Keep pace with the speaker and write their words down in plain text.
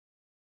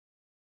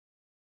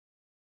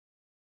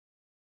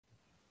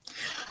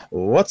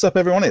What's up,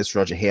 everyone? It's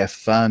Roger here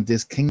from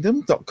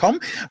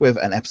DisKingdom.com with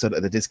an episode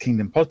of the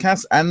DisKingdom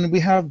podcast, and we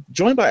have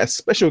joined by a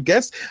special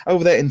guest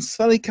over there in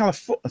sunny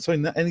California.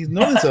 Sorry, and he's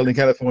not in sunny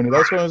California.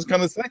 That's what I was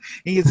going to say.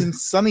 He is in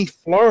sunny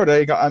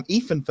Florida. You got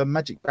Ethan from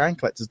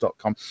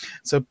MagicBandCollectors.com.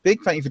 So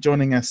big thank you for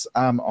joining us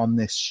on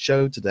this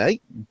show today.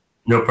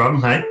 No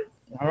problem. Hi.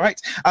 All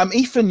right.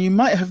 Ethan, you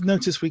might have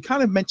noticed we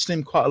kind of mention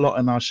him quite a lot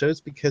in our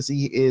shows because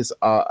he is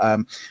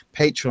our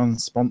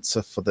Patreon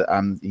sponsor for the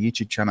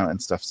YouTube channel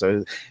and stuff.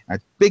 So a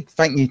big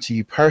thank you to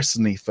you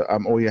personally for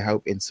all your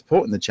help in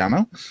supporting the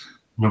channel.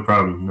 No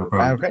problem. No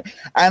problem. Okay.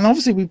 And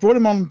obviously we brought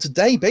him on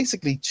today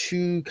basically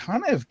to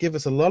kind of give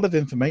us a lot of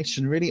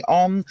information really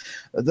on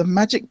the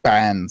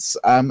MagicBands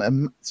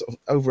sort of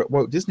over at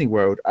Walt Disney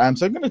World.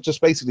 So I'm going to just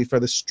basically throw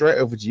this straight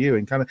over to you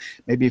and kind of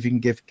maybe if you can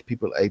give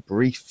people a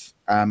brief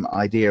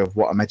idea of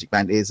what a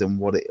MagicBand is and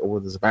what it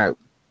is about.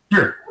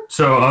 Sure.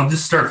 So I'll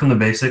just start from the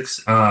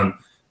basics.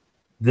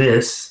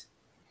 This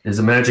is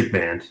a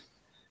MagicBand,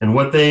 and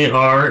what they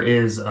are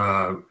is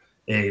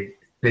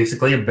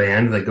basically a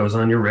band that goes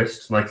on your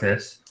wrist like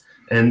this.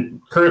 And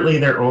currently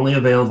they're only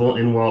available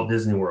in Walt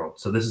Disney World.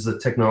 So this is a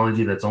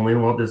technology that's only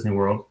in Walt Disney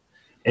World.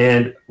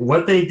 And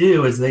what they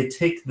do is they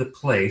take the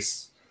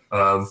place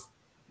of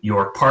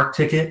your park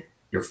ticket,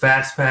 your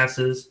fast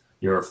passes,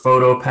 your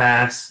photo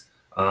pass.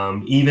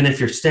 Even if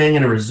you're staying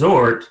in a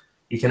resort,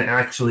 you can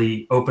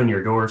actually open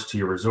your doors to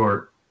your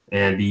resort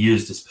and be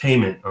used as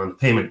payment on the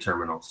payment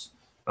terminals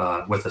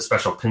with a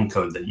special PIN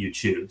code that you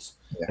choose.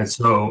 Yeah. And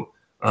so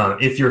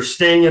if you're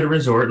staying at a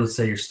resort, let's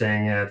say you're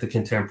staying at the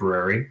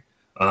Contemporary,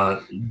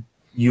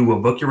 you will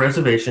book your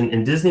reservation,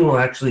 and Disney will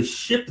actually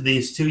ship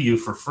these to you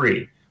for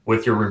free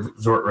with your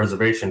resort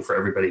reservation for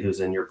everybody who's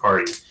in your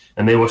party.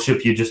 And they will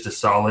ship you just a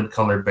solid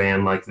colored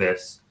band like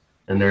this.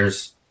 And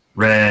there's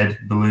red,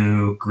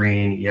 blue,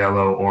 green,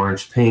 yellow,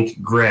 orange,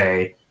 pink,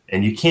 gray,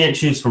 and you can't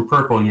choose from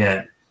purple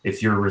yet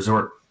if you're a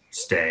resort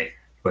stay,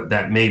 but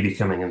that may be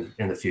coming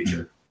in the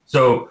future.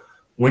 So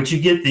once you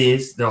get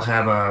these, they'll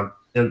have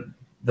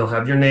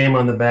your name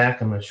on the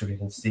back. I'm not sure if you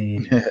can see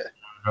it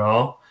at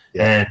all.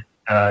 Yeah.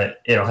 And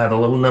it'll have a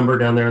little number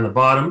down there on the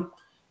bottom.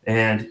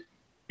 And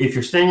if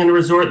you're staying in a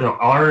resort, they'll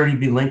already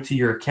be linked to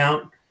your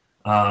account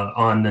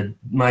on the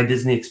My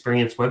Disney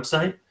Experience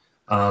website.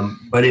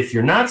 But if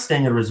you're not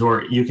staying at a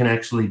resort, you can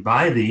actually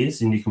buy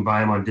these, and you can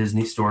buy them on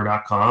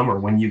DisneyStore.com or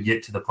when you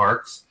get to the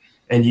parks.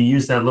 And you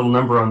use that little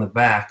number on the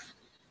back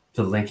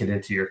to link it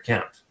into your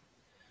account.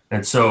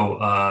 And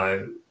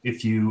so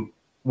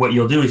what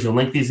you'll do is you'll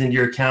link these into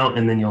your account,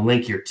 and then you'll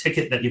link your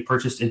ticket that you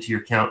purchased into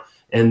your account,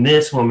 and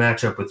this will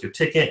match up with your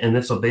ticket, and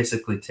this will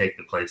basically take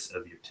the place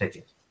of your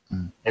ticket.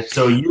 And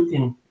so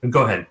you can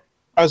go ahead.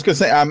 I was going to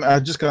say, I'm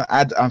just going to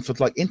add for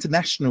like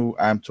international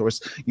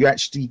tourists, you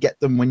actually get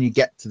them when you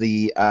get to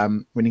the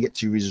when you get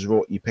to your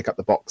resort. You pick up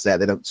the box there.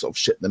 They don't sort of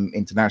ship them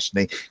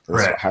internationally.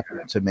 That's what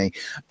happened to me.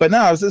 But no,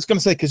 I was just going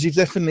to say, because you've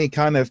definitely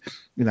kind of,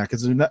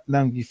 because we've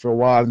known you for a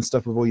while and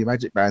stuff with all your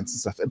MagicBands and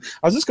stuff. And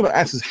I was just going to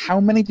ask is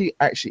how many do you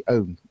actually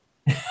own?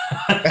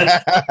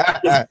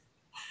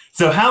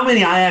 So how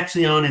many I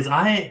actually own is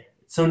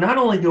So not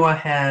only do I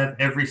have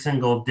every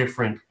single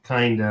different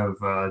kind of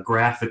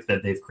graphic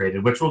that they've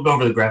created, which we'll go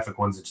over the graphic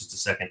ones in just a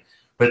second,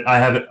 but I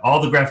have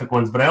all the graphic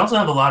ones, but I also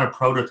have a lot of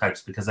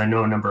prototypes because I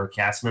know a number of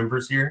cast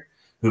members here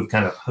who've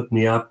kind of hooked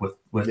me up with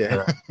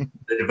the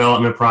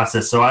development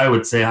process. So I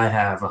would say I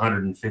have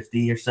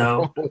 150 or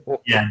so.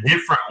 Yeah,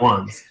 different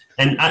ones.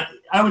 And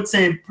I would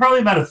say probably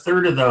about a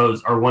third of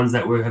those are ones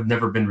that have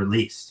never been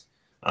released.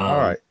 All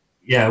right.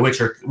 Yeah,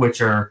 which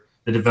are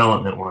the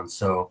development ones.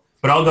 So.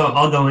 But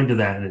I'll go into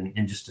that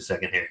in just a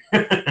second here.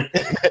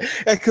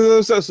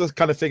 Because I was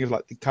kind of thinking of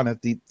like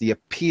the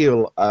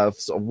appeal of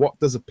sort of what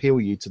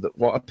appealed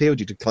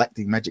you to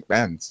collecting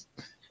MagicBands.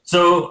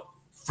 So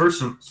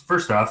first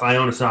off, I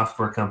own a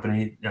software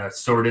company,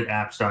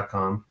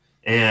 sortedapps.com,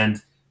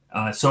 and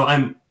so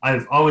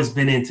I've always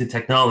been into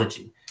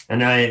technology,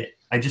 and I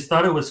just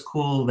thought it was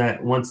cool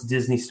that once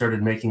Disney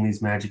started making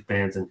these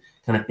MagicBands and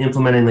kind of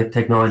implementing the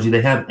technology,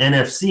 they have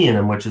NFC in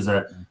them, which is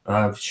a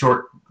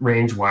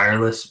short-range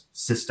wireless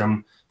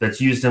system that's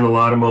used in a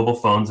lot of mobile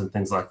phones and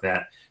things like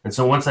that. And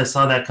so once I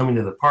saw that coming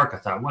to the park, I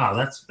thought, wow,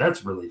 that's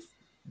really,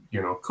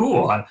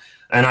 cool.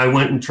 And I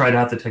went and tried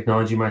out the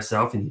technology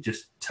myself, and you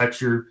just touch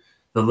the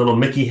little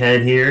Mickey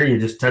head here, you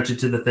just touch it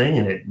to the thing,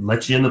 and it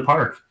lets you in the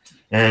park.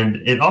 And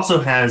it also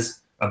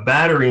has a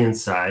battery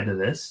inside of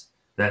this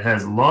that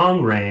has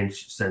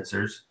long-range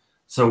sensors.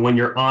 So when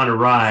you're on a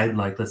ride,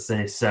 like let's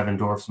say Seven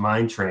Dwarfs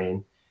Mine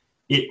Train,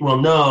 it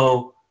will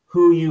know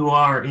who you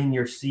are in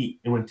your seat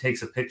and when it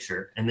takes a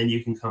picture, and then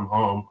you can come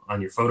home on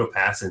your photo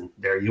pass and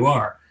there you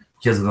are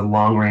because of the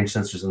long range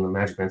sensors in the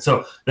MagicBand.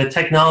 So the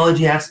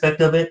technology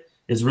aspect of it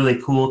is really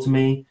cool to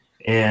me.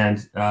 And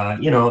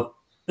the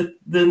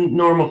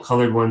normal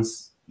colored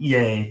ones,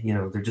 yay,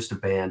 they're just a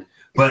band.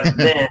 But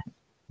then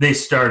they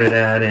started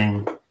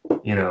adding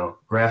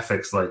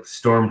graphics like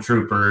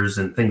stormtroopers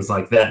and things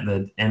like that.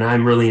 And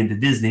I'm really into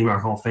Disney, our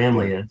whole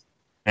family is.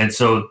 And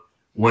so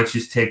once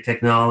you take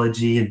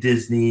technology and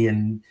Disney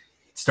and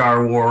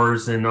Star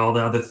Wars and all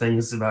the other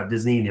things about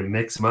Disney, and you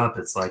mix them up.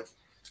 It's like,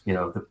 you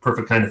know, the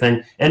perfect kind of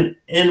thing. And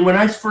when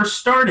I first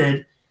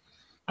started,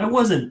 I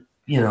wasn't,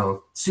 you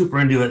know, super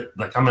into it.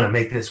 Like, I'm going to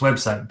make this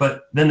website.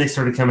 But then they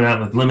started coming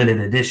out with limited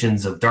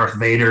editions of Darth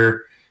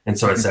Vader. And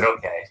so I said,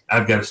 okay,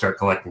 I've got to start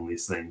collecting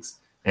these things.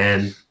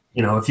 And,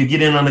 you know, if you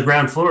get in on the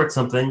ground floor at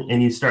something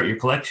and you start your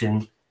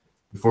collection,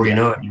 before you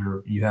know it,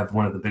 you have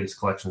one of the biggest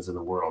collections in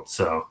the world.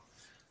 So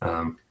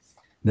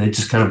they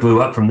just kind of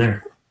blew up from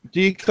there. Do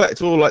you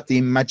collect all like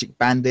the Magic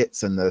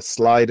Bandits and the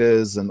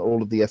sliders and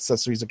all of the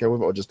accessories that go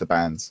with it, or just the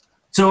bands?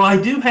 So I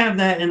do have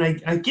that, and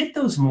I get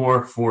those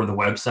more for the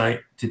website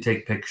to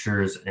take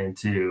pictures and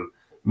to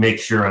make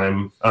sure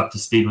I'm up to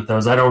speed with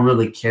those. I don't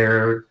really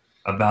care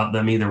about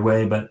them either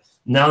way, but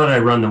now that I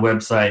run the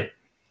website,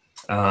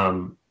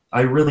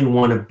 I really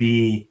want to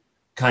be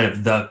kind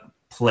of the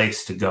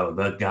place to go,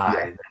 the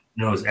guy that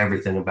knows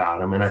everything about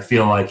them. And I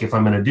feel like if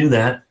I'm going to do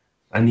that,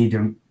 I need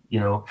to, you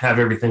know, have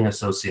everything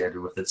associated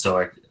with it. So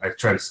I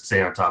try to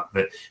stay on top of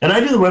it. And I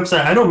do the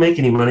website. I don't make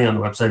any money on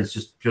the website. It's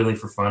just purely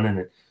for fun.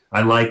 And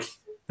I like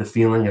the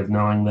feeling of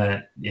knowing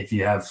that if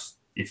you have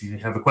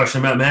a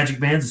question about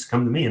MagicBands, just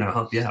come to me and I'll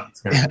help you out.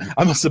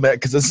 I must admit,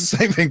 because it's the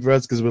same thing for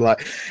us, because we're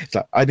like, it's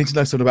like, I need to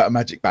know something about a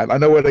Magic Band. I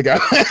know where to go.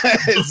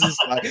 It's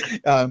just like,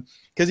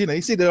 because, you know,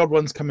 you see the odd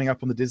ones coming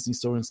up on the Disney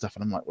store and stuff,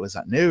 and I'm like, well, is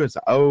that new? Is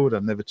that old?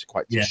 I'm never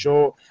quite too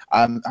sure.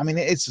 I mean,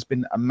 it's just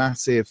been a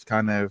massive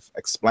kind of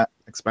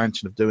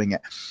expansion of doing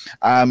it.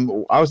 I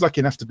was lucky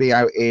enough to be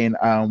out in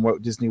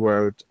Walt Disney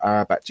World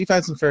about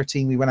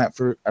 2013. We went out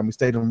and we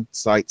stayed on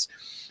site,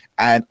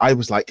 and I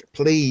was like,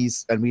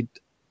 please,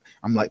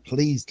 I'm like,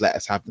 please let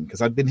us have them,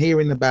 because I'd been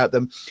hearing about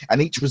them,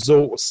 and each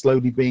resort was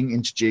slowly being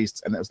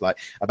introduced. And it was like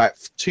about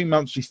 2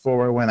 months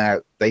before I went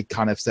out, they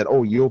kind of said,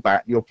 "Oh, you're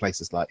back. Your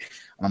place is like,"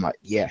 and I'm like,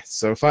 yes.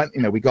 So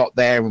finally, we got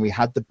there and we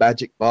had the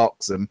magic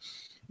box, and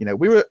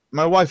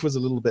my wife was a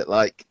little bit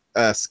like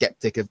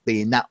skeptic of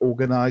being that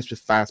organized with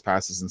fast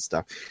passes and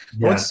stuff.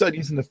 Yeah. Once I started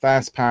using the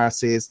fast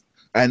passes,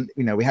 and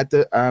we had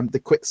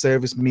the quick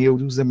service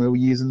meals, and we were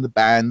using the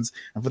bands,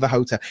 and for the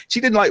hotel, she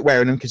didn't like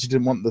wearing them because she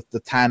didn't want the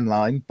tan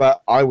line,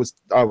 but I was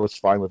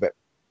fine with it.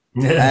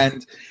 Yeah.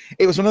 And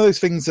it was one of those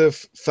things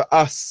for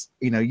us,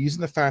 using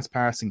the fast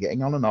pass and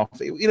getting on and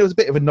off. It was a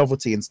bit of a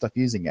novelty and stuff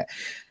using it,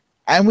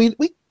 and we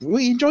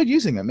enjoyed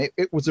using them.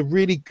 It was a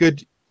really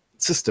good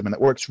system, and it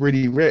works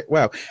really, really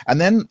well.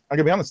 And then I'm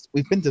gonna be honest,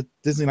 we've been to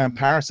Disneyland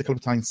Paris a couple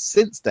of times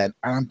since then,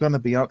 and I'm gonna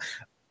be honest,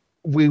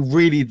 we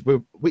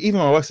even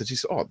my wife said, she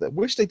said, "Oh, I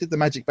wish they did the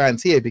Magic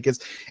Bands here, because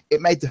it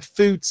made the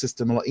food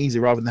system a lot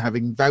easier rather than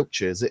having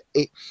vouchers.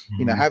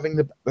 Having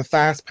the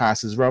fast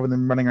passes rather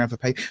than running around for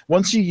pay.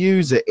 Once you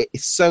use it,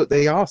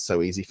 they are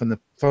so easy from the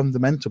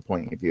fundamental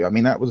point of view. I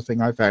mean, that was the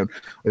thing I found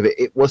with it.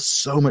 It was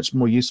so much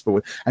more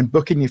useful, and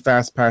booking your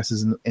fast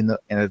passes in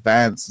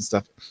advance and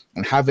stuff,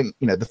 and having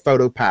the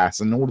photo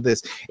pass and all of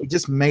this, it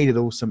just made it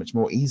all so much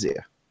more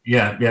easier."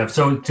 Yeah.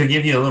 So to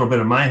give you a little bit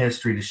of my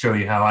history to show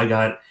you how I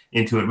got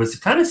into it, was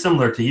kind of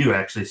similar to you,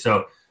 actually.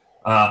 So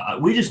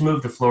we just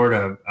moved to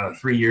Florida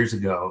 3 years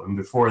ago, and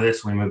before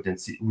this, we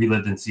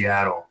lived in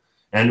Seattle,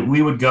 and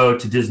we would go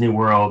to Disney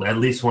World at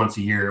least once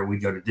a year.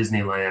 We'd go to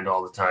Disneyland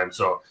all the time.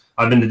 So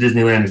I've been to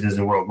Disneyland and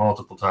Disney World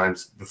multiple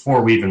times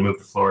before we even moved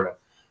to Florida.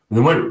 And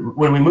then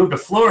when we moved to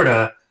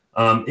Florida,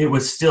 it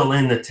was still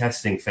in the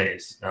testing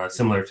phase,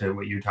 similar to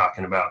what you're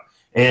talking about.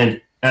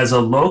 And as a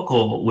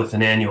local with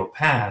an annual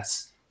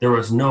pass, there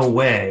was no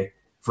way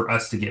for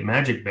us to get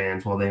Magic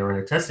Bands while they were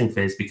in a testing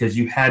phase, because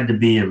you had to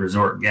be a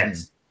resort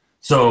guest.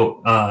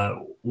 So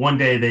one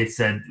day they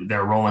said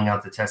they're rolling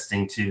out the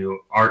testing to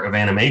Art of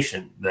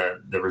Animation,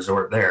 the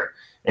resort there.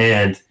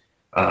 And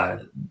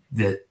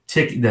the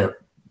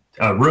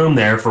room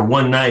there for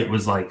one night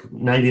was like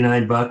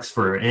 $99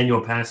 for an annual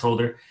pass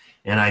holder.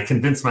 And I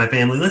convinced my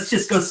family, let's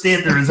just go stay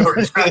at the resort.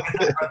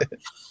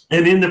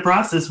 And in the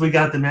process, we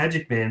got the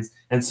Magic Bands.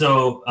 And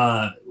so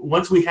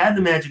once we had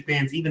the Magic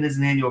Bands, even as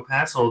an annual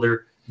pass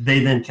holder,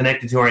 they then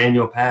connected to our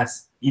annual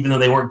pass, even though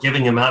they weren't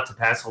giving them out to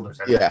pass holders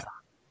at that time.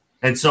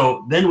 And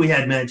so then we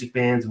had Magic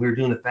Bands. We were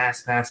doing the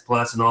Fast Pass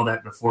Plus and all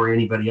that before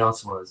anybody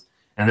else was.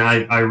 And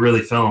I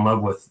really fell in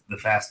love with the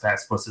Fast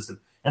Pass Plus system.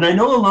 And I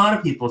know a lot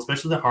of people,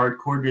 especially the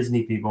hardcore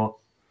Disney people,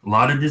 a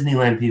lot of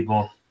Disneyland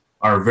people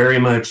are very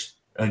much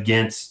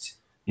against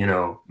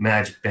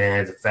Magic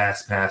Bands, a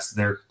Fast Pass.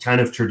 They're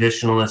kind of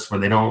traditionalists where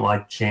they don't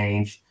like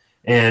change.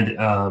 And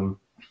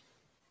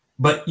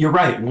but you're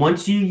right.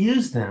 Once you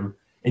use them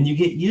and you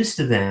get used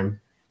to them,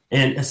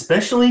 and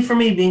especially for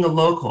me being a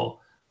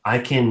local, I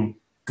can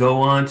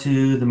go on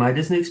to the My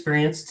Disney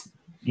Experience,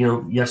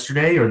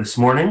 yesterday or this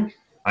morning.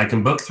 I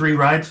can book 3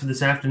 rides for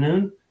this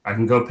afternoon. I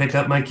can go pick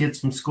up my kids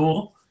from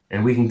school,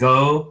 and we can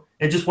go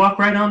and just walk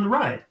right on the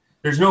ride.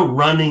 There's no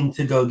running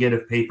to go get a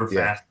paper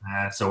fast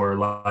pass or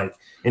like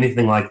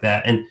anything like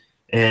that. And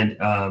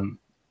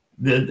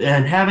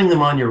having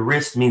them on your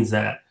wrist means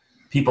that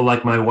people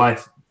like my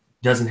wife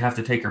doesn't have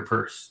to take her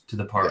purse to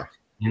the park.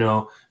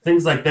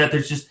 Things like that.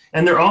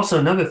 They're also,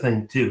 another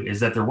thing too, is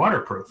that they're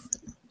waterproof.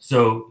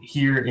 So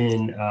here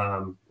in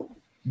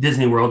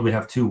Disney World, we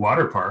have 2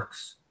 water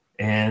parks,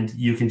 and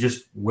you can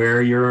just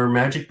wear your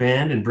Magic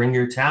Band and bring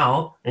your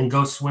towel and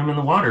go swim in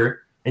the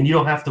water, and you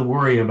don't have to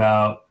worry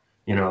about,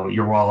 you know,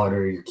 your wallet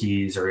or your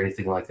keys or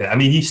anything like that. I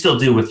mean, you still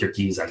do with your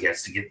keys, I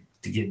guess, to get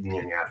in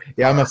and out.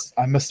 Yeah, I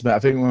must admit, I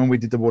think when we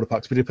did the water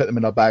parks, we did put them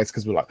in our bags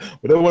because we're like,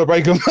 we don't want to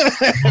break them.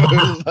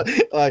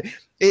 I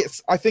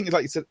think,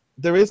 like you said,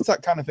 there is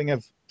that kind of thing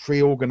of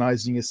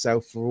pre-organizing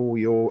yourself for all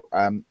your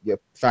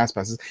fast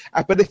passes.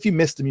 But if you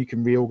missed them, you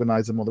can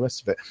reorganize them, all the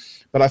rest of it.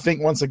 But I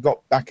think once I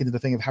got back into the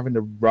thing of having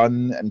to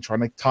run and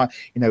trying to time,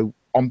 you know,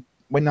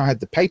 when I had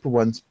the paper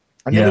ones,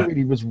 I never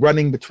really was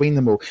running between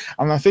them all.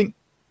 And I think,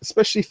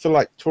 especially for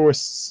like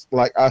tourists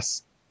like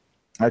us,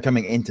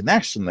 coming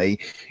internationally,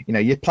 you know,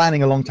 you're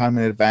planning a long time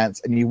in advance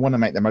and you want to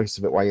make the most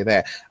of it while you're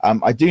there.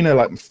 I do know,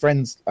 like, my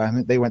friends,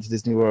 they went to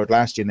Disney World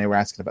last year and they were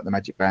asking about the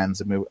Magic Bands,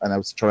 and I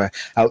was trying to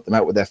help them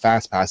out with their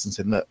fast pass and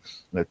said, look,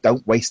 you know,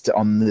 don't waste it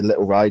on the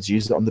little rides,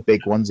 use it on the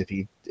big ones. If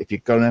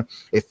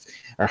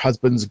her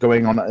husband's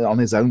going on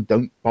his own,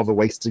 don't bother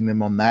wasting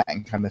them on that,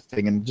 and kind of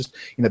thing. And just,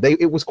 you know,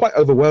 it was quite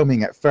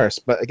overwhelming at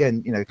first, but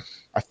again, you know,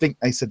 I think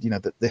they said, you know,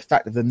 that the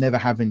fact that they're never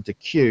having to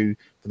queue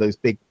for those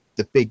big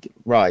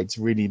rides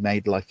really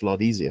made life a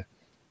lot easier.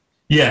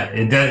 Yeah,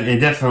 it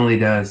definitely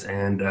does.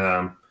 And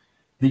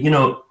you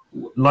know,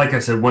 like I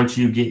said, once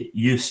you get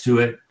used to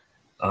it,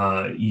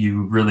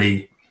 you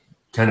really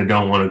kind of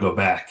don't want to go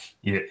back.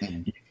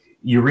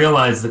 You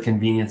realize the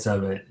convenience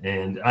of it.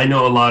 And I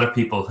know a lot of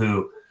people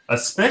who,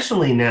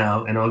 especially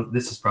now, and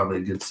this is probably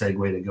a good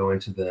segue to go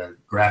into the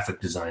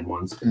graphic design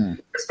ones,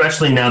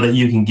 especially now that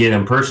you can get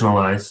them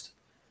personalized,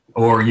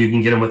 or you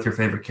can get them with your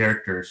favorite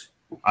characters.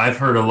 I've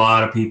heard a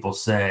lot of people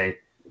say,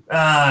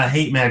 I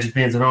hate Magic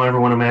Bands, I don't ever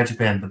want a Magic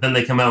Band. But then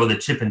they come out with a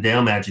Chip and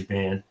Dale Magic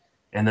Band,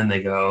 and then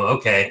they go,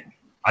 okay,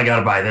 I got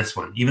to buy this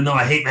one. Even though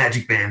I hate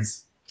Magic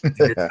Bands, it's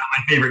got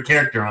my favorite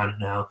character on it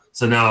now,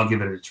 so now I'll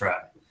give it a try.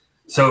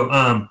 So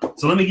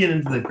let me get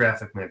into the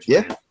graphic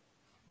Magic Band.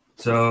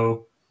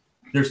 So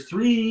there's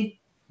 3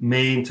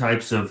 main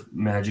types of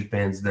Magic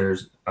Bands.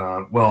 There's,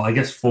 I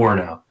guess 4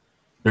 now.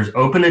 There's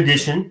Open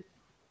Edition,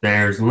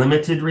 there's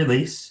Limited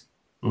Release,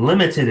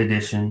 Limited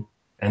Edition,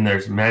 and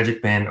there's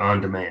Magic Band On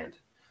Demand.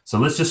 So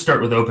let's just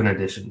start with Open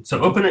Edition. So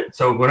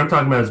what I'm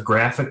talking about is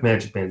graphic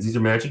Magic Bands. These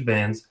are Magic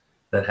Bands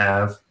that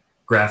have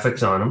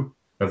graphics on them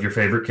of your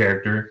favorite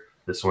character.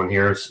 This one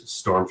here is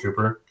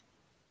Stormtrooper.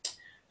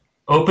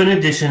 Open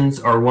Editions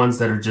are ones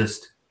that are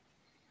just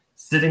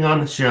sitting on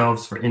the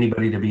shelves for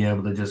anybody to be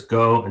able to just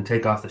go and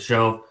take off the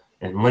shelf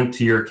and link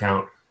to your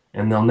account,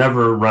 and they'll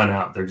never run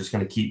out. They're just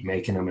going to keep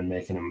making them,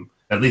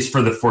 at least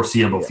for the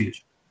foreseeable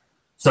future.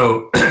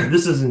 So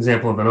this is an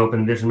example of an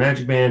Open Edition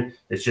Magic Band.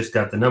 It's just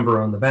got the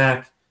number on the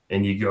back,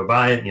 and you go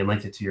buy it, and you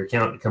link it to your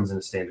account. It comes in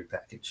a standard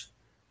package.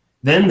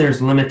 Then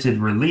there's Limited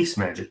Release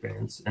Magic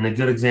Bands, and a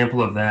good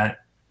example of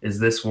that is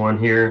this one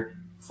here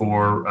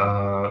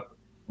for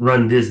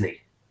Run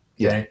Disney.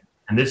 Okay?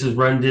 And this is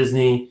Run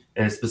Disney,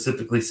 and it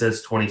specifically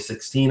says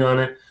 2016 on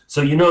it.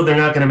 So you know they're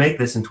not going to make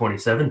this in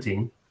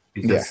 2017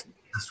 because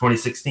it's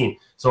 2016.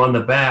 So on the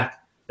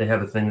back, they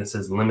have a thing that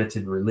says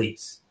Limited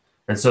Release.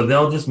 And so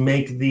they'll just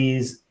make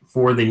these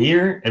for the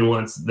year, and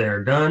once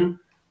they're done,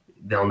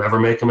 they'll never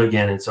make them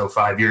again. And so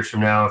 5 years from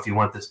now, if you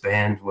want this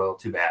band, well,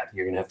 too bad.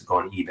 You're going to have to go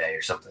on eBay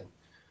or something.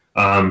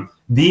 Let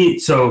me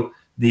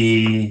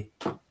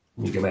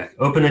go back.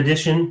 Open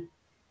Edition,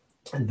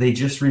 they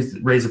just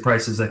raised the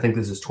prices. I think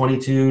this is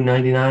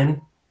 $22.99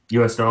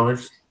 US.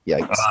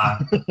 Yikes.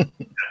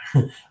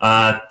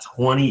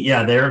 20.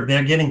 Yeah,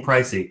 they're getting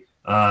pricey.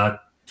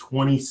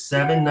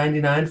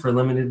 $27.99 for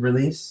limited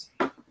release.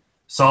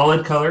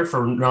 Solid color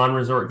for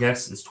non-resort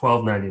guests is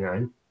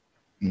 $12.99,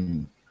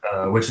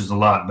 which is a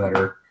lot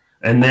better.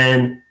 And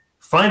then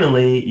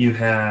finally, you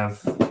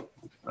have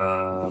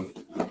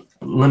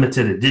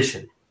limited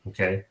edition.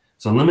 Okay,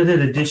 so limited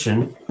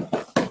edition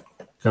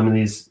come in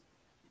these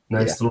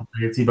nice little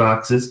fancy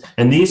boxes,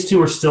 and these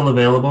 2 are still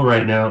available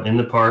right now in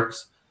the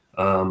parks.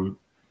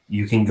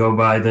 You can go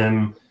buy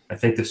them. I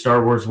think the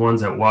Star Wars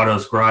one's at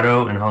Watto's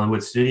Grotto and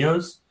Hollywood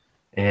Studios,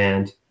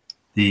 and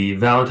the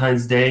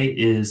Valentine's Day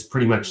is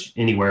pretty much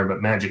anywhere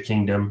but Magic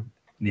Kingdom,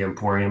 the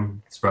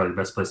Emporium. It's probably the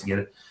best place to get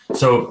it.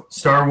 So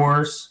Star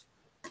Wars,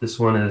 this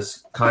one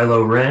is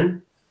Kylo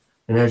Ren,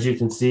 and as you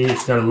can see,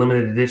 it's got a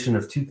limited edition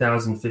of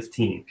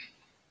 2015.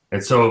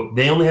 And so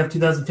they only have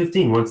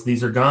 2015. Once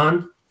these are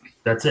gone,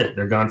 that's it.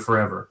 They're gone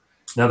forever.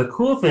 Now the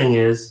cool thing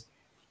is,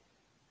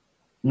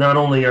 not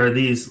only are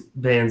these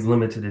bands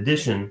limited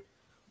edition,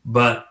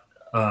 but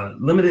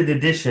limited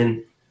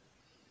edition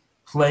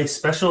play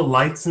special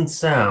lights and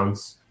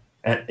sounds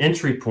at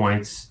entry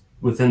points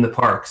within the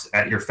parks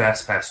at your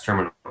Fast Pass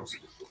terminals.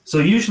 So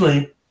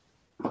usually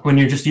when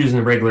you're just using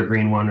a regular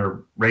green one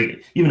or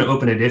even an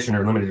Open Edition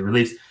or limited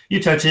release,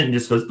 you touch it and it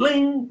just goes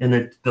bling,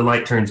 and the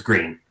light turns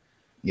green.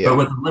 But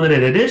with the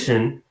limited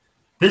edition,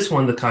 this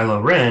one, the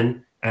Kylo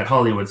Ren at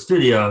Hollywood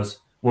Studios,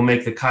 will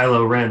make the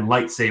Kylo Ren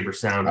lightsaber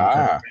sound.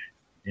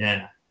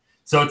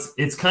 So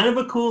it's kind of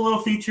a cool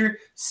little feature.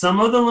 Some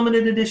of the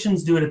limited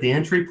editions do it at the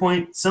entry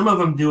point. Some of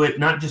them do it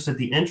not just at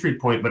the entry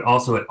point, but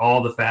also at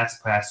all the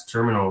Fast Pass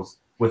terminals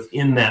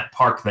within that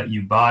park that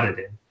you bought it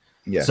in.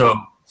 Yeah. So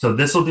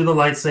this will do the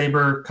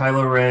lightsaber,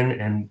 Kylo Ren,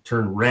 and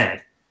turn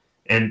red.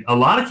 And a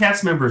lot of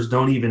cast members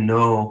don't even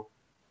know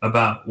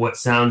about what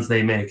sounds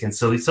they make. And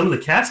so some of the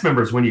cast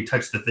members, when you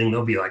touch the thing,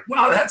 they'll be like,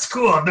 wow, that's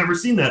cool. I've never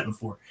seen that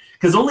before.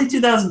 Because only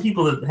 2,000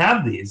 people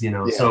have these, you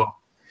know.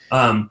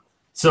 Yeah.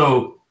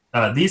 So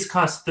these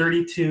cost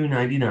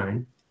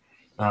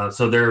 $32.99.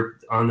 So they're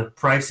on the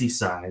pricey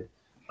side.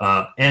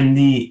 And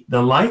the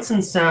lights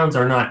and sounds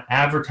are not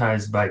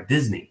advertised by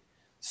Disney.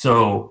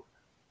 So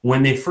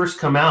when they first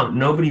come out,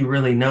 nobody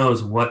really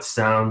knows what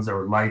sounds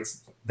or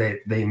lights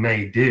they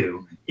may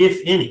do,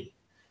 if any.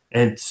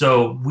 And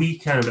so we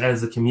kind of,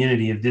 as a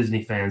community of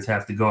Disney fans,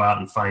 have to go out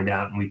and find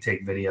out, and we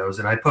take videos.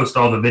 And I post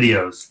all the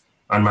videos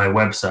on my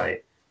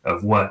website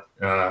of what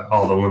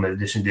all the limited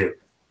edition do.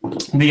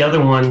 The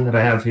other one that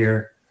I have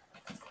here,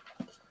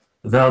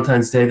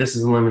 Valentine's Day, this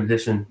is a limited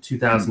edition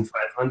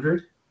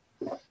 2,500.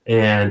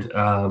 And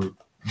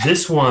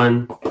this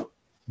one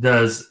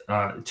does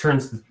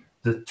turns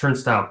the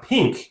turnstile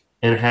pink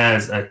and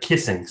has a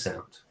kissing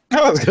sound.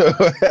 Oh, that's good.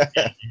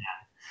 Yeah.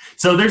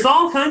 So there's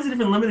all kinds of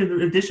different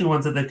limited edition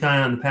ones that they've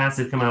kind of in the past.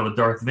 They've come out with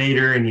Darth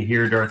Vader, and you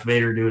hear Darth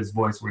Vader do his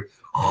voice where,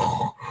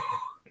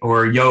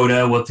 or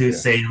Yoda will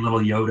say a little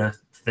Yoda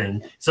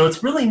thing. So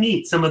it's really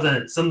neat. Some of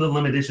the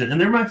limited edition, and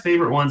they're my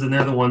favorite ones, and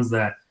they're the ones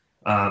that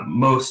are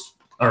most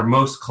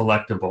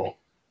collectible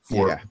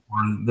for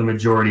the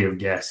majority of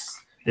guests.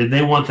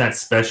 They want that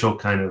special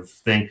kind of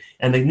thing.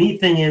 And the neat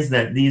thing is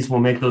that these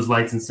will make those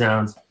lights and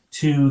sounds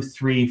 2,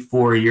 3,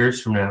 4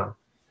 years from now.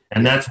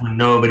 And that's when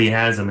nobody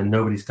has them and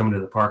nobody's coming to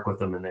the park with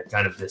them. And they're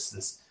kind of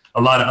this a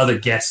lot of other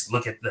guests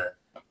look at the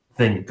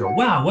thing and go,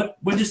 wow, what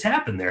just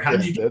happened there? How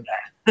did you do that?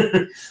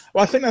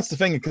 Well, I think that's the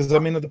thing, because I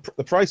mean,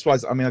 the price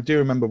wise, I mean, I do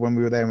remember when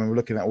we were there and we were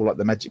looking at all like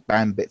the Magic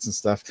Band bits and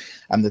stuff,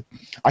 and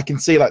I can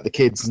see like the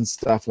kids and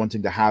stuff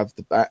wanting to have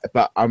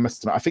but I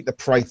must admit, I think the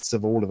price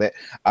of all of it,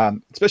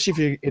 especially if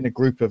you're in a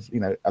group of, you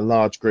know, a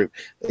large group,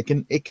 it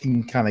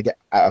can kind of get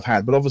out of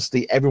hand. But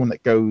obviously, everyone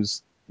that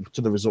goes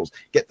to the resorts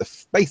get the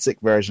basic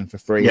version for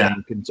free, and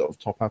you can sort of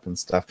top up and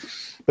stuff.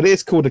 But it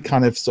is cool to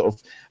kind of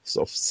sort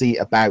of see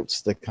about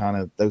the kind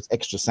of those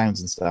extra sounds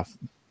and stuff.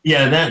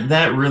 Yeah,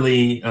 that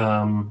really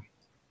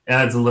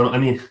adds a little. I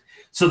mean,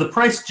 so the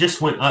price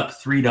just went up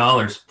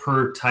 $3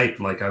 per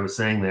type, like I was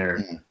saying there,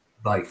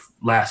 like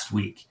last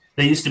week.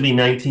 They used to be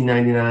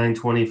 $19.99,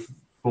 $24.99,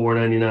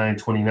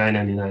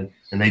 $29.99,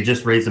 and they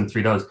just raised them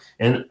 $3.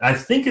 And I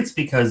think it's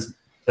because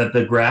that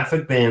the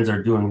graphic bands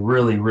are doing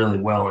really, really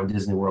well in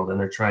Disney World, and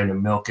they're trying to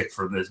milk it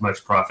for as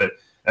much profit.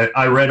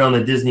 I read on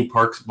the Disney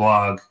Parks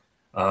blog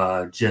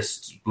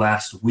just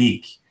last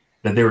week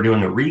that they were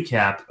doing a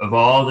recap of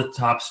all the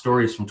top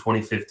stories from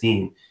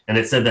 2015, and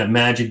it said that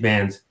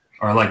MagicBands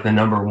are like the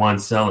 #1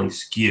 selling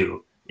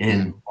SKU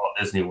in Walt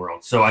Disney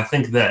World. So I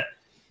think that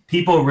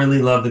people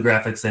really love the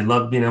graphics. They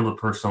love being able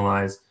to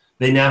personalize.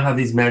 They now have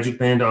these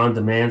MagicBand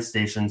on-demand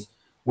stations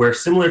where,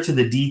 similar to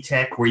the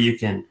D-Tech, where you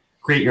can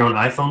create your own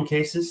iPhone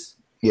cases.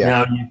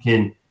 Now you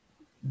can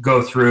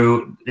go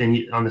through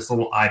and on this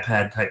little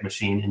iPad type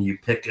machine, and you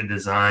pick a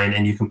design,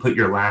 and you can put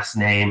your last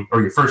name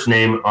or your first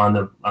name on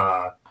the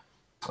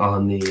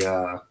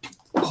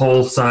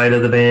whole side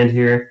of the band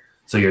here.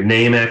 So your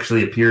name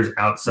actually appears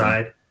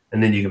outside,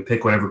 and then you can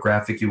pick whatever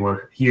graphic you want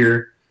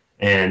here.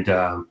 And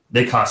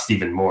they cost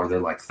even more.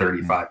 They're like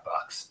 $35.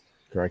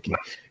 Correct.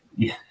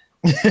 Yeah.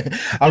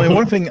 I mean,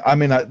 one thing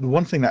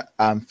that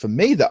for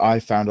me that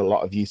I found a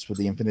lot of use with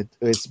the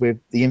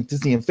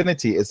Disney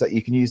Infinity is that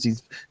you can use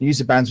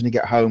the bands when you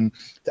get home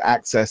to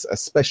access a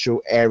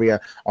special area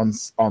on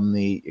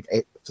the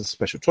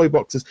special toy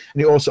boxes,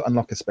 and you also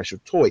unlock a special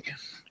toy.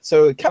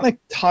 So it kind of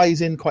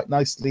ties in quite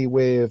nicely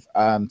with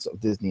sort of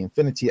Disney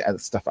Infinity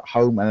and stuff at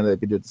home. I know they've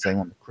been doing the same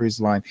on the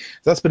cruise line.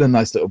 So that's been a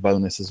nice little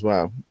bonus as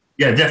well.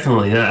 Yeah,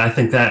 definitely. I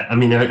think that, I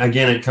mean,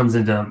 again, it comes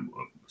into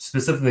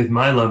specifically with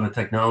my love of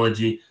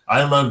technology.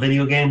 I love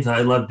video games,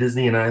 I love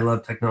Disney, and I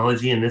love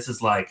technology, and this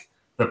is like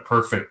the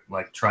perfect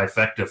like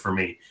trifecta for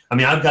me. I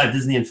mean, I've got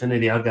Disney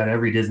Infinity, I've got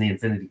every Disney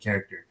Infinity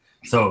character,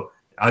 so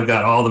I've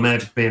got all the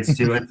MagicBands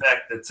too. In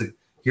fact,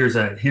 here's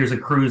a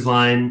cruise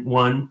line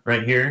one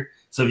right here.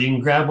 So if you can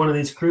grab one of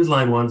these cruise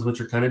line ones,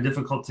 which are kind of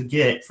difficult to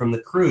get from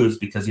the cruise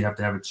because you have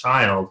to have a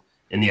child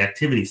in the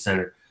activity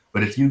center,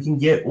 but if you can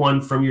get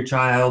one from your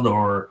child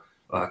or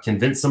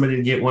convince somebody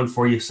to get one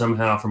for you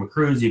somehow from a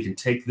cruise, you can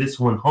take this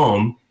one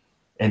home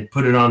and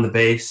put it on the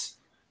base,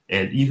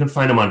 and you can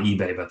find them on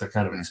eBay, but they're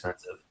kind of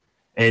expensive.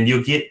 And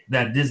you'll get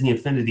that Disney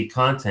Infinity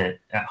content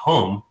at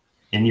home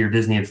in your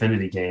Disney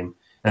Infinity game,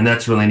 and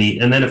that's really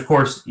neat. And then, of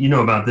course, you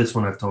know about this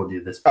one. I've told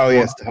you this before. Oh,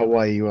 yes, the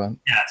Hawaii one.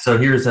 Yeah, so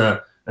here's an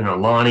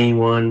Alani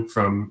one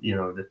from,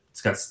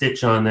 it's got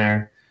Stitch on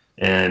there,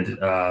 and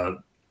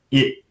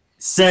it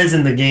says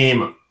in the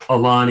game,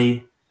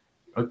 Alani,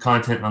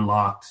 content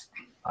unlocked.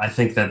 I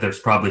think that there's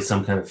probably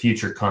some kind of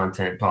future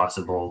content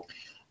possible.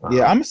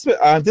 Yeah, I must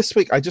admit, this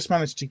week I just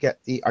managed to get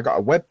I got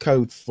a web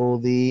code for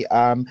the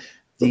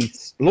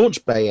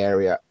launch bay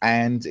area,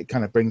 and it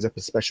kind of brings up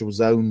a special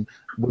zone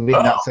within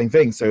that same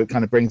thing. So it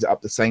kind of brings it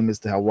up the same as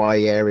the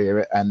Hawaii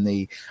area and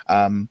the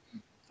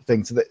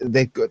thing. So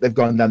they've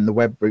gone down the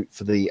web route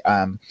for the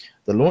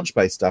launch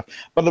bay stuff.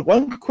 But the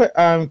one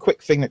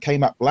quick thing that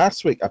came up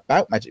last week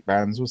about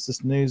MagicBands was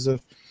this news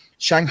of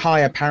Shanghai.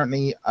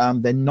 Apparently,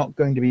 they're not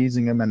going to be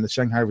using them in the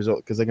Shanghai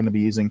Resort because they're going to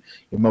be using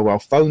your mobile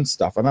phone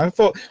stuff. And I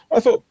thought,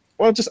 well,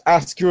 I'll just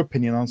ask your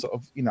opinion on sort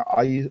of,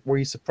 were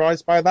you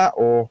surprised by that,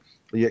 or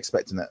were you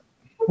expecting it?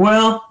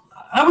 Well,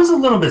 I was a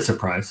little bit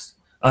surprised.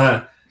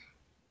 I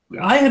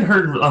had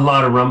heard a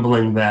lot of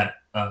rumbling that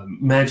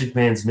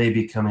MagicBands may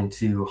be coming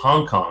to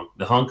Hong Kong,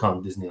 the Hong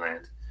Kong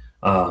Disneyland.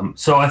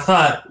 So I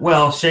thought,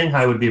 well,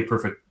 Shanghai would be a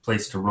perfect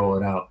place to roll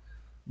it out.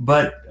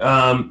 But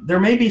there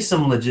may be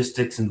some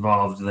logistics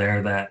involved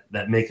there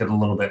that make it a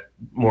little bit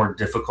more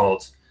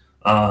difficult.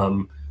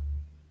 Their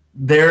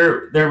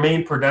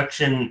main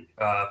production,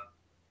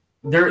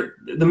 the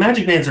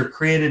MagicBands are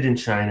created in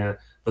China,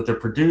 but they're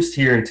produced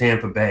here in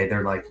Tampa Bay.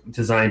 They're like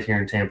designed here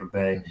in Tampa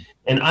Bay,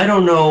 and I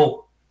don't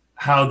know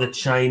how the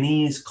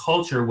Chinese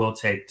culture will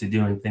take to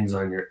doing things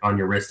on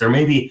your wrist. There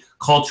may be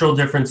cultural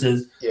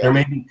differences. Yeah. There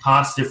may be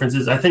cost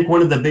differences. I think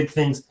one of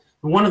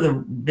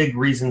the big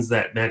reasons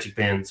that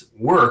MagicBands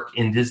work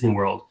in Disney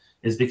World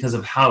is because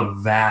of how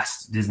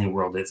vast Disney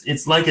World is.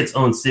 It's like its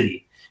own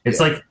city. It's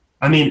like,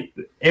 I mean,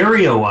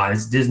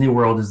 area-wise, Disney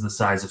World is the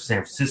size of San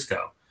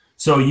Francisco.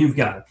 So you've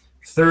got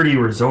 30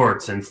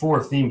 resorts and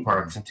 4 theme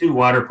parks and 2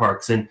 water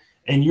parks. And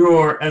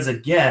you're, as a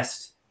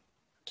guest,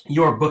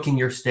 you're booking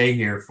your stay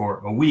here for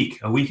a week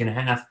and a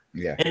half.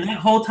 Yeah. And that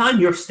whole time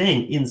you're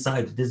staying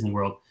inside Disney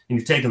World. And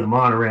you're taking the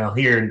monorail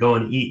here and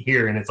going to eat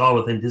here, and it's all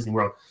within Disney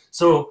World.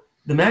 So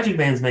the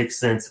MagicBands make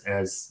sense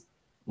as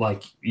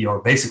like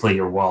basically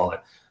your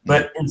wallet.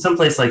 But in some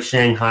place like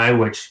Shanghai,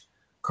 which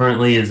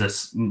currently is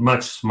a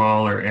much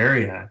smaller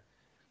area,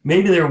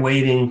 maybe they're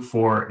waiting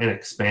for an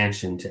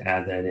expansion to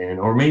add that in,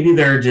 or maybe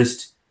they're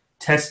just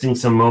testing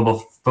some mobile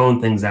phone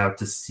things out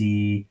to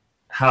see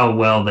how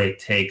well they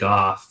take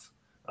off,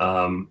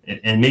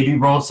 and maybe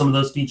roll some of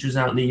those features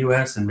out in the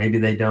US, and maybe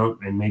they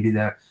don't, and maybe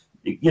they're,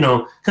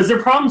 because there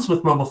are problems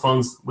with mobile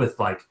phones with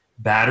like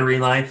battery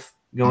life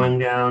going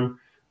down.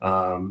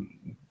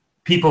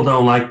 People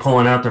don't like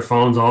pulling out their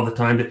phones all the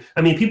time.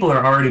 People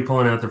are already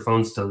pulling out their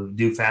phones to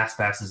do fast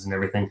passes and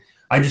everything.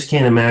 I just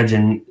can't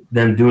imagine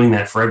them doing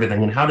that for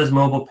everything. And how does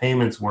mobile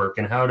payments work?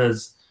 And how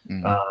does,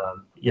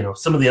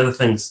 some of the other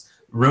things,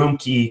 room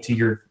key to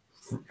your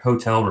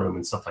hotel room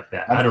and stuff like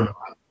that. I don't know.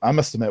 I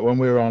must admit, when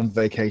we were on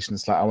vacation,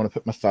 it's like I want to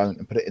put my phone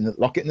and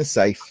lock it in the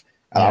safe.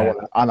 And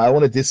I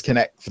want to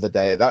disconnect for the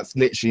day. That's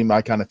literally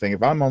my kind of thing.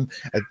 If I'm on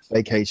a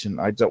vacation,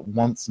 I don't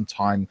want some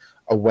time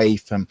away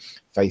from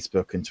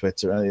Facebook and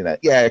Twitter. And I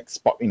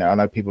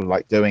know people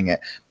like doing it,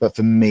 but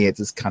for me, it's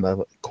just kind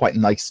of quite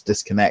nice to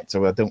disconnect.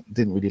 So I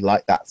didn't really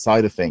like that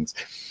side of things.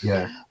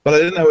 Yeah. But I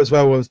didn't know as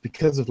well was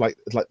because of like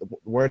the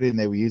wording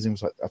they were using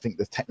was like, I think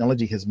the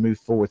technology has moved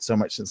forward so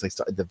much since they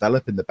started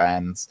developing the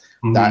bands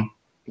that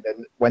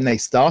when they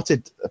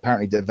started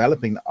apparently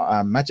developing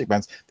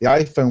MagicBands, the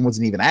iPhone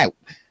wasn't even out.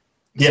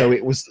 Yeah. So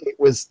it was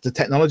the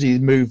technology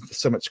moved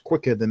so much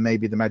quicker than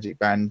maybe the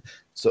MagicBand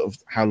sort of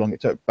how long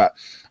it took. But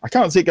I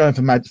can't see it going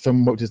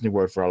from Walt Disney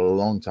World for a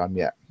long time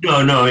yet.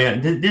 No, yeah.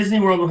 Disney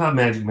World will have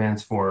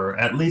MagicBands for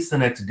at least the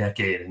next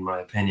decade, in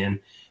my opinion.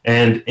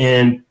 And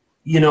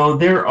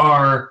there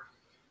are.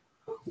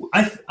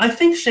 I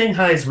think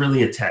Shanghai is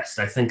really a test.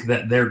 I think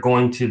that they're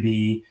going to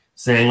be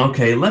saying,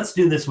 okay, let's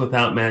do this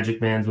without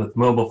MagicBands with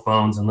mobile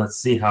phones, and let's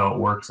see how it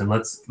works, and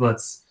let's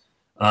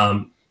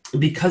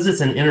because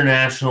it's an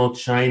international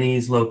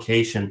Chinese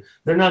location,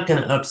 they're not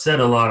going to upset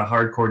a lot of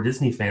hardcore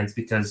Disney fans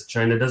because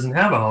China doesn't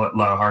have a lot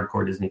of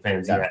hardcore Disney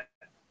fans yet.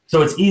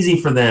 So it's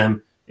easy for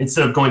them,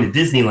 instead of going to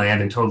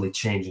Disneyland and totally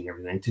changing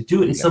everything, to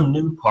do it in some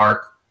new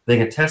park. They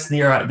can test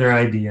their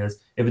ideas.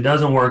 If it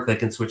doesn't work, they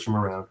can switch them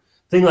around.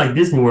 Thing like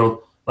Disney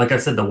World, like I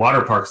said, the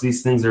water parks,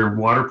 these things are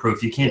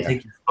waterproof. You can't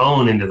take your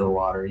phone into the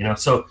water,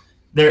 So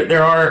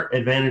there are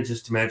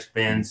advantages to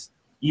MagicBands,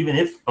 even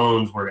if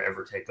phones were to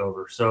ever take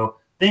over. So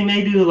they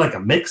may do like a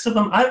mix of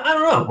them. I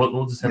don't know.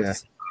 We'll just have to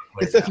see.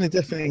 It's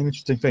definitely an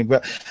interesting thing.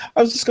 But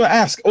I was just going to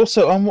ask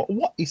also on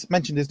what you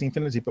mentioned Disney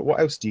Infinity, but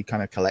what else do you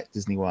kind of collect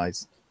Disney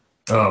wise?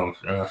 Oh,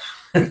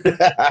 I've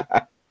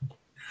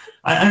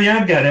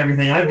got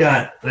everything. I've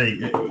got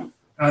the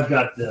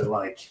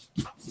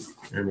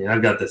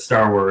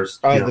Star Wars.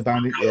 Oh, the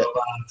bounty. Yeah.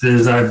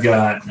 Boxes. I've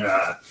got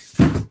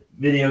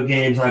video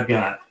games. I've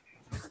got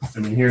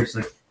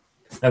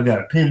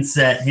a pin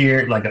set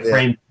here, like a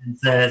framed pin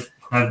set.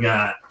 I've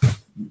got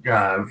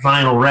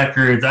vinyl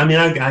records.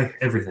 I got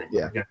everything.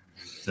 Yeah.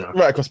 So.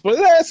 Right, of course. But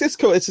it's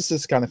cool. It's just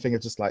this kind of thing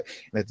of just like,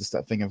 just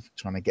that thing of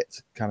trying to get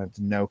to kind of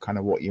know kind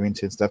of what you're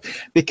into and stuff.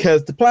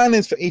 Because the plan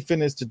is for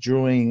Ethan is to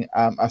join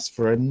us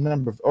for a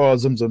number of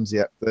Zum Zums.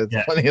 Yeah, there's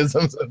plenty of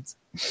Zum Zums.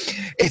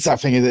 It's that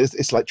thing.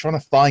 It's like trying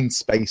to find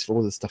space for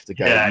all this stuff to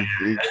go. Yeah.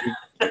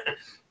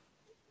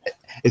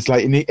 it's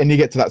like, and you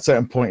get to that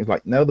certain point, it's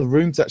like, no, the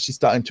room's actually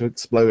starting to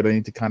explode. I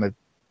need to kind of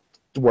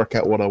work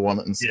out what I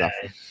want and stuff.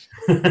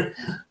 But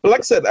like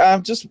I said, I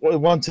just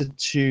wanted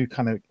to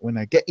kind of, when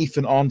I get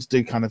Ethan on to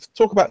do kind of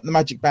talk about the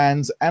Magic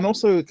Bands, and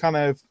also kind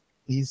of,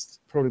 he's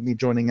probably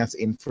joining us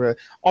in for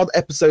odd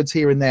episodes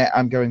here and there.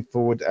 I'm going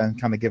forward and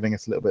kind of giving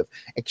us a little bit of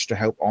extra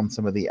help on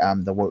some of the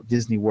Walt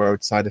Disney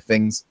World side of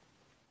things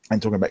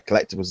and talking about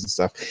collectibles and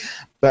stuff.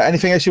 But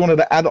anything else you wanted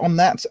to add on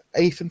that,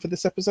 Ethan, for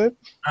this episode?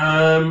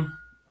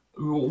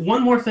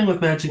 One more thing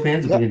with Magic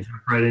Bands, if we can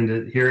jump right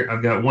into here.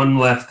 I've got one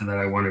left that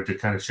I wanted to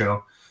kind of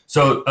show.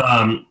 So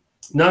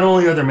not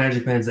only are there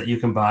Magic Bands that you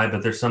can buy,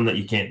 but there's some that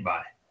you can't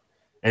buy.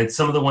 And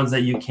some of the ones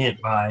that you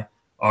can't buy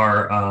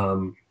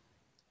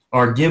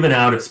are given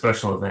out at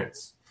special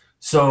events.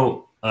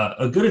 So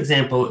a good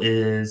example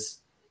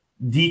is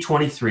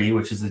D23,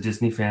 which is the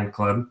Disney Fan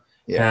Club,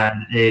 had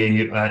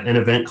an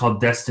event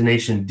called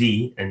Destination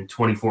D in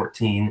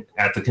 2014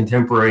 at the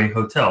Contemporary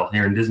Hotel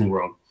here in Disney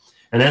World.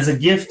 And as a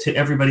gift to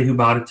everybody who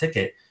bought a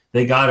ticket,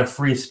 they got a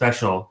free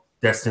special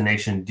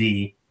Destination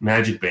D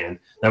Magic Band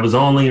that was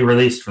only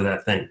released for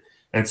that thing.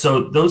 And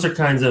so those are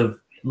kinds of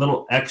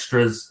little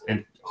extras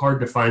and hard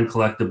to find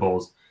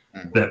collectibles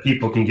that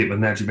people can get with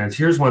Magic Bands.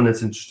 Here's one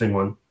that's an interesting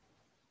one.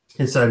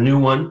 It's a new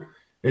one.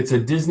 It's a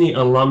Disney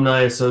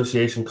Alumni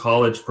Association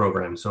college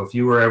program. So if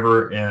you were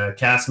ever a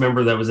cast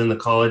member that was in the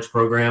college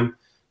program,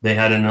 they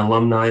had an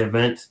alumni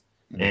event,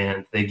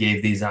 and they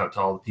gave these out to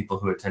all the people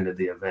who attended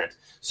the event.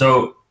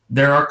 So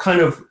there are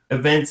kind of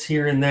events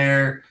here and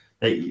there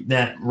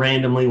that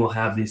randomly will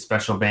have these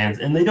special bands,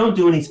 and they don't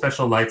do any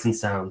special lights and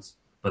sounds,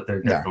 but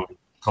they're definitely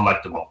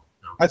collectible.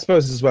 I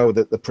suppose as well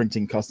that the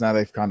printing cost, now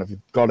they've kind of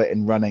got it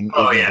in running.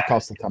 The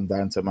cost will come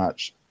down so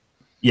much.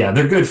 Yeah,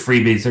 they're good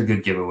freebies. They're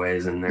good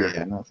giveaways in there.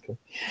 Yeah, that's cool.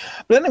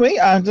 But anyway,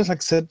 just like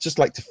I said, just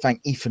like to thank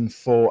Ethan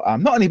for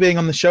not only being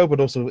on the show, but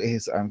also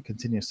his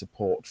continuous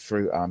support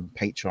through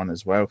Patreon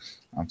as well.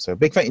 So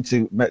big thank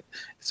you to,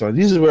 so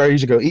this is where I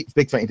usually go,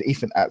 big thank you to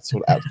Ethan at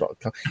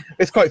sortouts.com.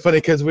 It's quite funny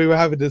because we were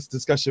having this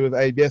discussion with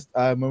ABS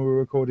when we were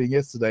recording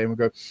yesterday, and we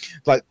go,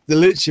 like,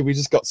 literally, we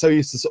just got so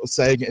used to sort of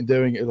saying it and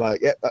doing it,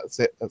 like, yeah, that's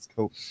it, that's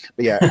cool.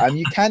 But yeah,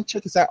 you can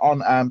check us out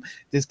on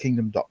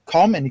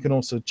DisKingdom.com, and you can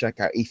also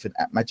check out Ethan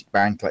at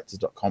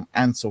MagicBandCollectors.com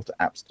and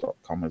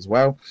sortouts.com as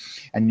well.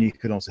 And you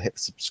can also hit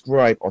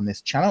subscribe on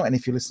this channel, and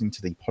if you're listening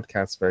to the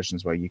podcast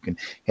versions, where you can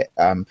hit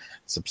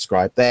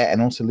subscribe there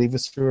and also leave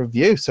us a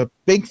review. So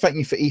big thank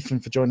you for Ethan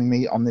for joining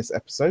me on this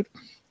episode,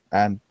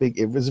 and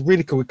it was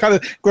really cool. Kind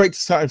of great to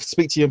sort of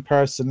speak to you in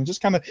person and just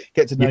kind of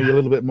get to know you a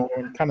little bit more,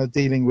 and kind of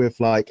dealing with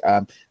like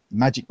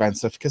Magic Band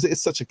stuff, because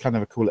it's such a kind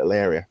of a cool little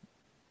area.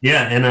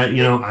 Yeah, and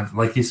you know,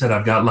 like you said,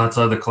 I've got lots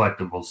of other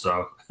collectibles,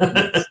 so.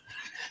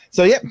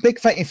 So yeah, big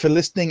thank you for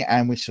listening,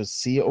 and we shall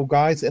see you all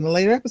guys in a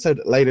later episode.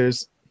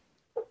 Laters,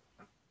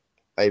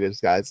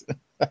 guys.